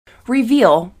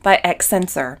Reveal by X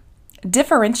Sensor.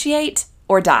 Differentiate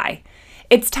or die.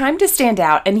 It's time to stand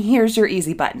out, and here's your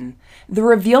easy button. The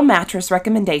Reveal mattress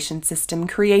recommendation system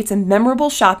creates a memorable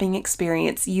shopping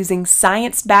experience using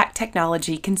science-backed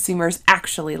technology consumers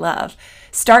actually love.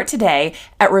 Start today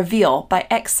at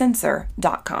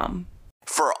revealbyxsensor.com.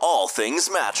 For all things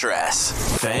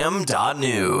mattress,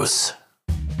 fam.news.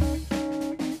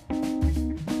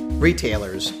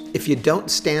 Retailers, if you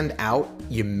don't stand out,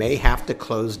 you may have to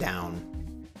close down.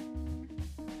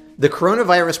 The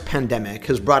coronavirus pandemic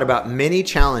has brought about many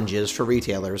challenges for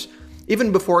retailers.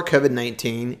 Even before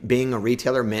COVID-19, being a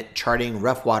retailer meant charting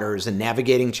rough waters and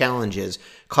navigating challenges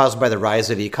caused by the rise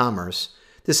of e-commerce.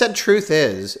 The sad truth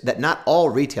is that not all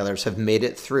retailers have made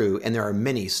it through, and there are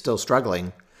many still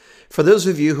struggling. For those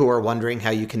of you who are wondering how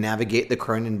you can navigate the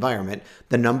current environment,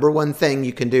 the number one thing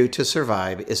you can do to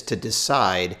survive is to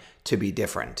decide to be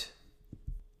different.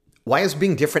 Why is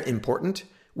being different important?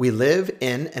 We live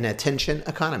in an attention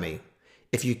economy.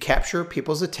 If you capture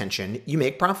people's attention, you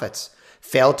make profits.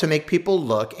 Fail to make people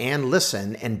look and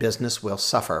listen, and business will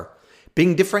suffer.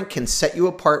 Being different can set you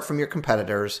apart from your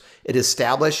competitors. It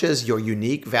establishes your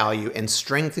unique value and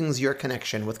strengthens your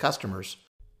connection with customers.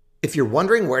 If you're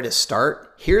wondering where to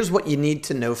start, here's what you need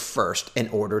to know first in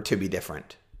order to be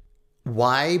different.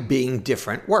 Why being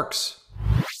different works.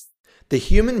 The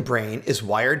human brain is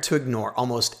wired to ignore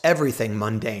almost everything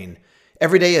mundane.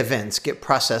 Everyday events get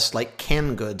processed like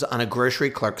canned goods on a grocery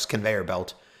clerk's conveyor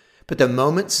belt. But the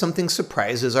moment something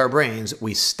surprises our brains,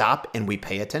 we stop and we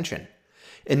pay attention.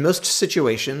 In most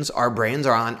situations, our brains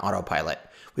are on autopilot.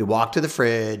 We walk to the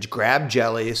fridge, grab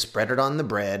jelly, spread it on the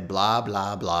bread, blah,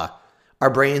 blah, blah. Our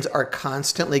brains are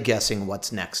constantly guessing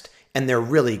what's next, and they're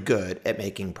really good at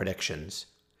making predictions.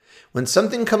 When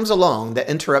something comes along that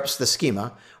interrupts the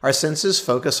schema, our senses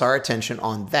focus our attention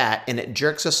on that, and it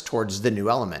jerks us towards the new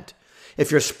element. If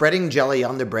you're spreading jelly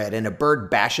on the bread and a bird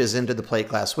bashes into the plate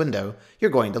glass window, you're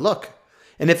going to look.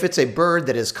 And if it's a bird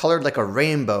that is colored like a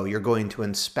rainbow, you're going to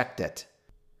inspect it.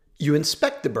 You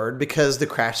inspect the bird because the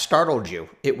crash startled you.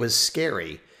 It was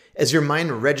scary. As your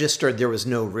mind registered there was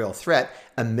no real threat,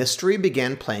 a mystery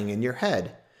began playing in your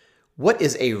head. What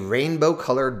is a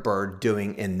rainbow-colored bird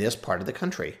doing in this part of the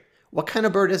country? What kind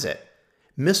of bird is it?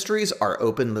 Mysteries are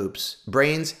open loops.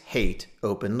 Brains hate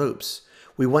open loops.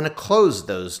 We want to close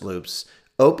those loops.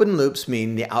 Open loops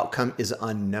mean the outcome is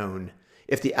unknown.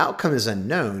 If the outcome is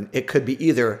unknown, it could be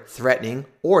either threatening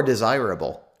or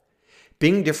desirable.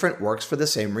 Being different works for the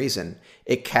same reason.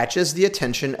 It catches the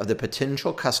attention of the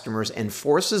potential customers and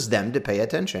forces them to pay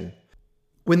attention.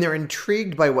 When they're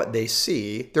intrigued by what they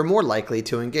see, they're more likely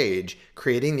to engage,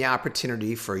 creating the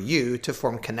opportunity for you to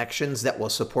form connections that will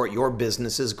support your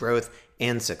business's growth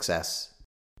and success.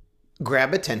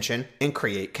 Grab attention and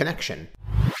create connection.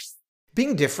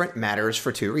 Being different matters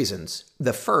for two reasons.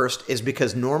 The first is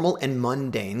because normal and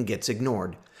mundane gets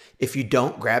ignored. If you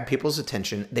don't grab people's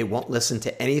attention, they won't listen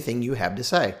to anything you have to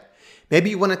say.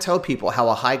 Maybe you want to tell people how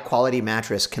a high-quality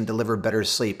mattress can deliver better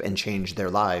sleep and change their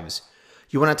lives.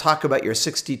 You want to talk about your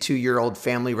 62-year-old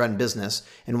family-run business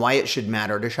and why it should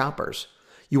matter to shoppers.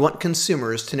 You want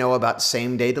consumers to know about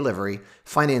same-day delivery,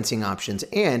 financing options,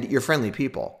 and your friendly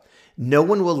people. No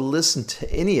one will listen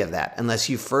to any of that unless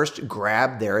you first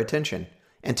grab their attention.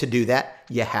 And to do that,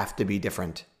 you have to be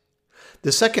different.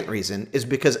 The second reason is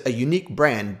because a unique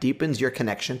brand deepens your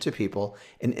connection to people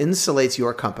and insulates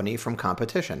your company from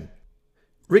competition.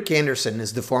 Rick Anderson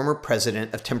is the former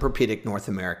president of Tempur-Pedic North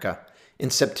America. In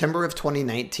September of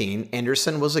 2019,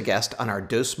 Anderson was a guest on our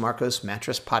Dos Marcos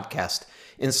Mattress podcast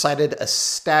and cited a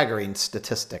staggering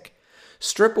statistic.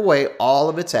 Strip away all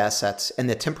of its assets, and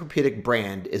the Tempur-Pedic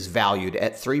brand is valued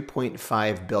at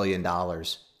 $3.5 billion.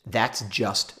 That's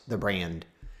just the brand.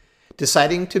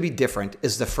 Deciding to be different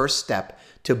is the first step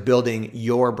to building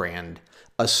your brand.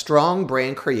 A strong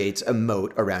brand creates a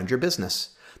moat around your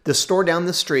business. The store down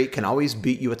the street can always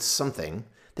beat you at something.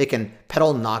 They can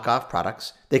peddle knockoff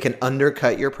products. They can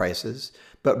undercut your prices.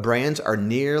 But brands are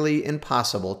nearly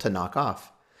impossible to knock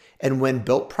off. And when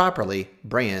built properly,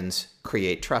 brands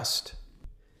create trust.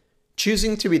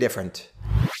 Choosing to be different.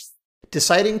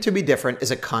 Deciding to be different is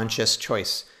a conscious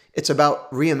choice. It's about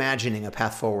reimagining a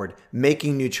path forward,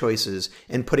 making new choices,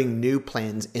 and putting new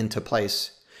plans into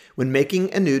place. When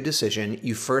making a new decision,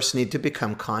 you first need to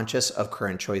become conscious of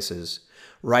current choices.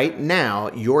 Right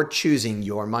now, you're choosing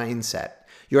your mindset.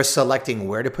 You're selecting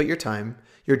where to put your time.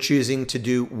 You're choosing to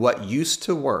do what used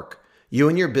to work. You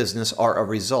and your business are a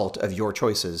result of your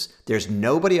choices. There's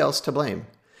nobody else to blame.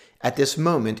 At this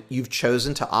moment, you've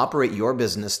chosen to operate your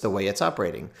business the way it's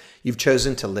operating. You've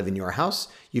chosen to live in your house.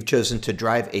 You've chosen to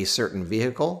drive a certain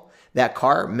vehicle. That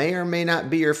car may or may not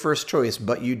be your first choice,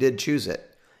 but you did choose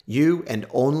it. You and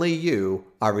only you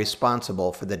are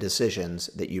responsible for the decisions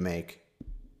that you make.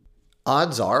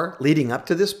 Odds are, leading up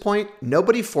to this point,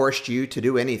 nobody forced you to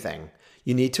do anything.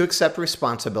 You need to accept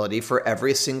responsibility for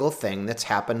every single thing that's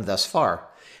happened thus far.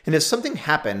 And if something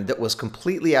happened that was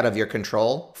completely out of your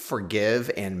control, forgive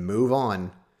and move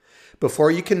on.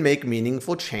 Before you can make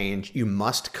meaningful change, you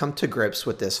must come to grips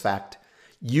with this fact.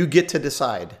 You get to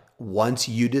decide. Once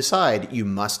you decide, you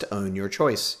must own your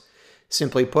choice.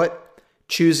 Simply put,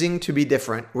 choosing to be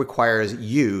different requires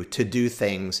you to do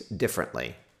things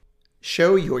differently.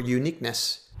 Show your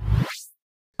uniqueness.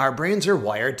 Our brains are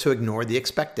wired to ignore the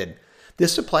expected.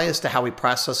 This applies to how we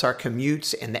process our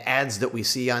commutes and the ads that we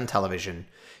see on television.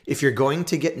 If you're going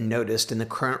to get noticed in the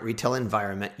current retail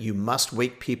environment, you must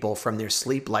wake people from their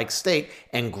sleep-like state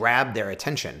and grab their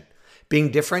attention. Being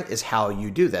different is how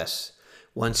you do this.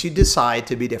 Once you decide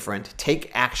to be different, take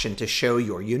action to show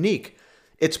you're unique.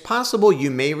 It's possible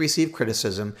you may receive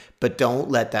criticism, but don't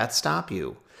let that stop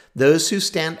you. Those who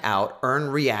stand out earn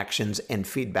reactions and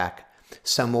feedback.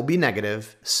 Some will be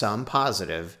negative, some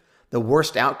positive. The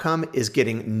worst outcome is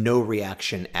getting no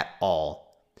reaction at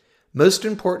all. Most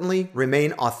importantly,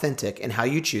 remain authentic in how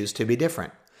you choose to be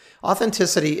different.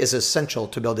 Authenticity is essential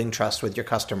to building trust with your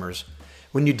customers.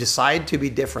 When you decide to be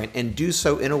different and do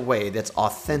so in a way that's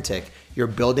authentic, you're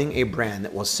building a brand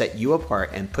that will set you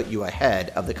apart and put you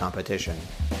ahead of the competition.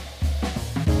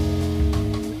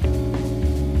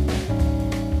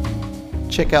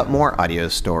 Check out more audio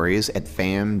stories at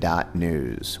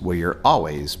fam.news, where you're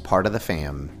always part of the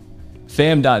fam.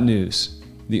 Fam.news,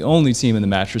 the only team in the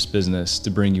mattress business to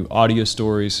bring you audio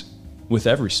stories with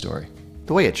every story.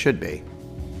 The way it should be.